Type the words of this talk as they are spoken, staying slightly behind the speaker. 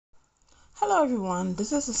Hello everyone,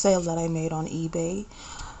 this is a sale that I made on eBay.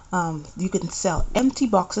 You can sell empty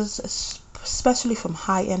boxes, especially from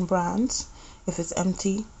high-end brands. If it's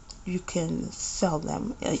empty, you can sell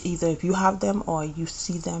them. Either if you have them or you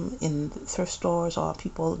see them in thrift stores or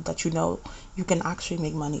people that you know, you can actually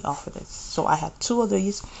make money off of this. So I have two of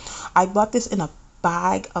these. I bought this in a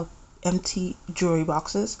bag of empty jewelry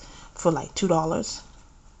boxes for like $2.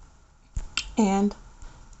 And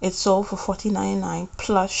it sold for $14.99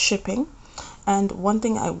 plus shipping. And one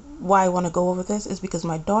thing why I want to go over this is because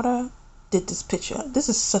my daughter did this picture. This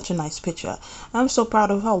is such a nice picture. I'm so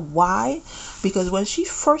proud of her. Why? Because when she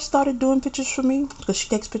first started doing pictures for me, because she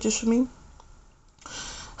takes pictures for me,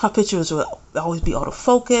 her pictures would always be out of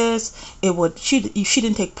focus. She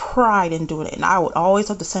didn't take pride in doing it, and I would always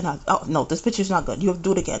have to send her, oh no, this picture is not good, you have to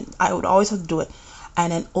do it again. I would always have to do it.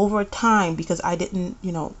 And then over time, because I didn't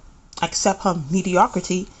accept her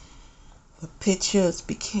mediocrity, the pictures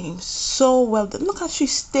became so well done. Look how she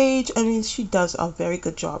staged. I mean, she does a very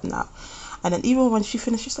good job now. And then even when she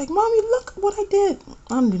finished, she's like, "Mommy, look what I did."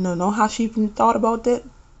 I don't even know how she even thought about it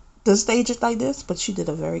to stage it like this, but she did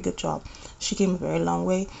a very good job. She came a very long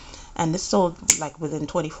way, and this sold like within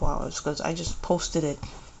 24 hours because I just posted it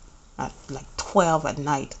at like 12 at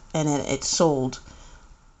night, and then it sold.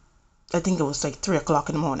 I think it was like 3 o'clock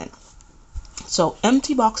in the morning. So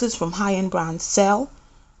empty boxes from high-end brands sell.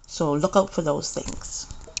 So look out for those things.